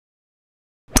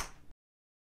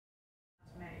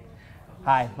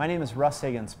Hi, my name is Russ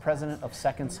Higgins, president of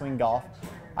Second Swing Golf.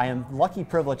 I am lucky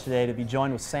privileged today to be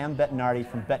joined with Sam Bettinardi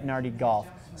from Bettinardi Golf.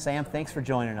 Sam, thanks for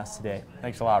joining us today.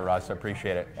 Thanks a lot, Russ. I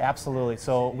appreciate it. Absolutely.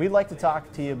 So we'd like to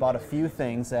talk to you about a few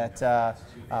things that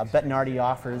Bettinardi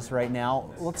offers right now.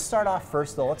 Let's start off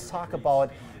first, though. Let's talk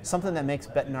about something that makes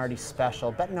Bettinardi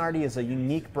special. Bettinardi is a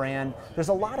unique brand. There's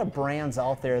a lot of brands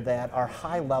out there that are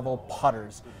high-level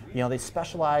putters. You know, they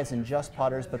specialize in just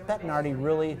putters, but Bettinardi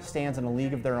really stands in a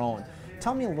league of their own.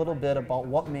 Tell me a little bit about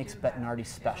what makes Bettinardi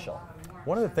special.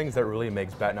 One of the things that really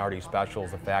makes Bettinardi special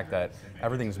is the fact that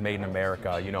everything's made in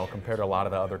America, you know, compared to a lot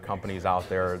of the other companies out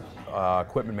there,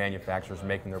 equipment manufacturers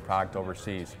making their product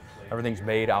overseas. Everything's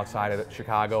made outside of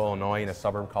Chicago, Illinois, in a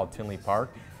suburb called Tinley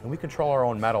Park. And we control our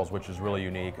own metals, which is really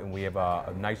unique. And we have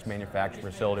a nice manufacturing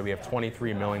facility. We have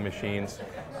 23 milling machines.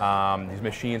 These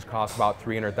machines cost about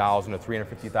 $300,000 to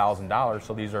 $350,000.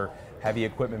 So these are heavy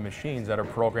equipment machines that are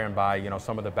programmed by, you know,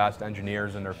 some of the best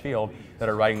engineers in their field that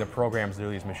are writing the programs to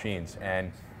these machines.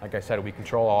 And like I said, we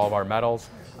control all of our metals.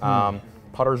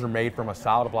 Putters are made from a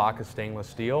solid block of stainless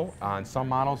steel on some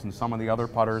models, and some of the other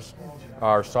putters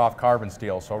are soft carbon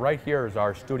steel. So right here is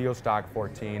our Studio Stock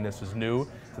 14. This is new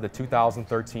to the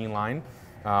 2013 line.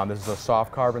 This is a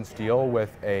soft carbon steel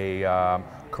with a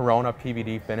Corona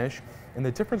PVD finish. And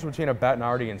the difference between a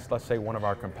Bettinardi and, let's say, one of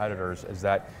our competitors is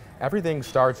that everything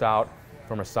starts out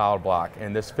from a solid block.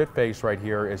 And this fit face right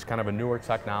here is kind of a newer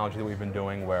technology that we've been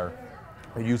doing where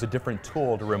we use a different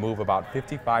tool to remove about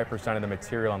 55% of the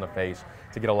material on the face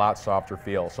to get a lot softer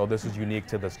feel. So this is unique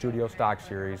to the Studio Stock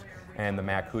series and the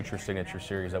Matt Kuchar Signature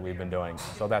series that we've been doing.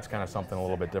 So that's kind of something a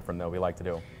little bit different that we like to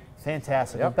do.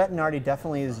 Fantastic. Yep. Well, Bettinardi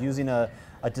definitely is using a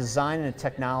design and a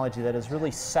technology that is really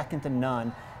second to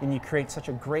none, and you create such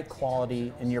a great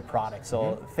quality in your product.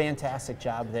 So fantastic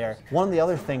job there. One of the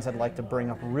other things I'd like to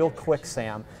bring up real quick,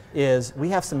 Sam, is we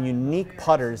have some unique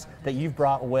putters that you've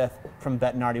brought with from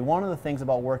Bettinardi. One of the things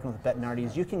about working with Bettinardi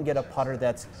is you can get a putter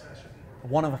that's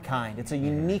one of a kind. It's a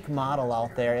unique model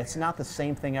out there. It's not the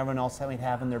same thing everyone else might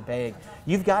have in their bag.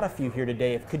 You've got a few here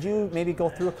today. Could you maybe go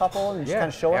through a couple and just kind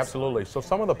of show us? Absolutely. So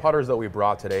some of the putters that we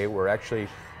brought today were actually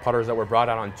putters that were brought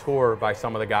out on tour by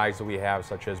some of the guys that we have,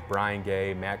 such as Brian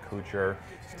Gay, Matt Kuchar,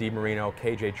 Steve Marino,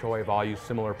 KJ Choi have all used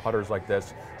similar putters like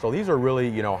this. So these are really,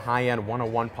 you know, high-end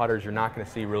one-on-one putters you're not going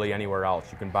to see really anywhere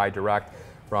else. You can buy direct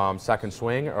from Second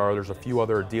Swing, or there's a few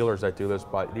other dealers that do this,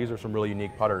 but these are some really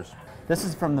unique putters. This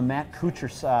is from the Matt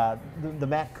Kuchar, the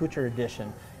Matt Kuchar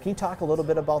edition. Can you talk a little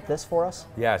bit about this for us?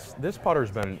 Yes, this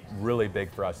putter's been really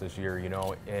big for us this year. You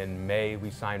know, in May we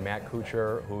signed Matt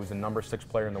Kuchar, who's the #6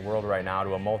 player in the world right now,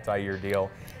 to a multi-year deal.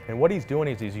 And what he's doing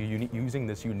is he's using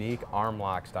this unique arm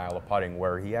lock style of putting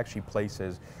where he actually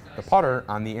places the putter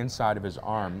on the inside of his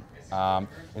arm. And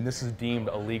this is deemed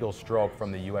a legal stroke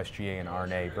from the USGA and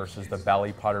R&A versus the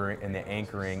belly putter and the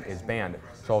anchoring is banned.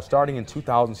 So starting in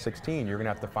 2016, you're going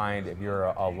to have to find, if you're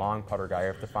a long putter guy, you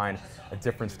have to find a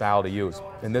different style to use.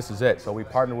 And this is it. So we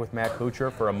partnered with Matt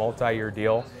Kuchar for a multi-year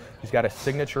deal. He's got a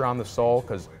signature on the sole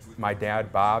because my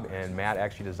dad, Bob, and Matt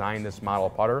actually designed this model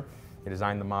of putter. He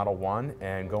designed the Model 1,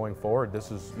 and going forward,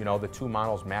 this is, you know, the two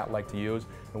models Matt liked to use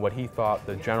and what he thought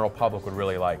the general public would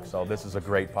really like. So this is a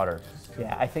great putter.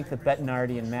 Yeah, I think that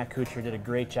Bettinardi and Matt Kuchar did a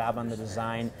great job on the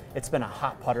design. It's been a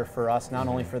hot putter for us, not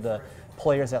only for the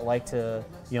players that like to,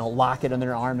 you know, lock it in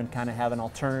their arm and kind of have an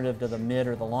alternative to the mid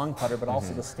or the long putter, but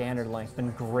also the standard length.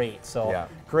 Been great. So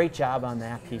great job on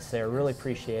that piece there. Really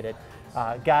appreciate it.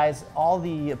 Guys, all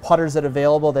the putters that are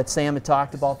available that Sam had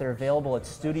talked about, they're available at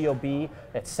Studio B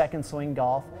at Second Swing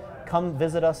Golf. Come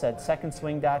visit us at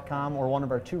secondswing.com or one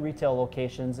of our 2 retail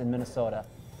locations in Minnesota.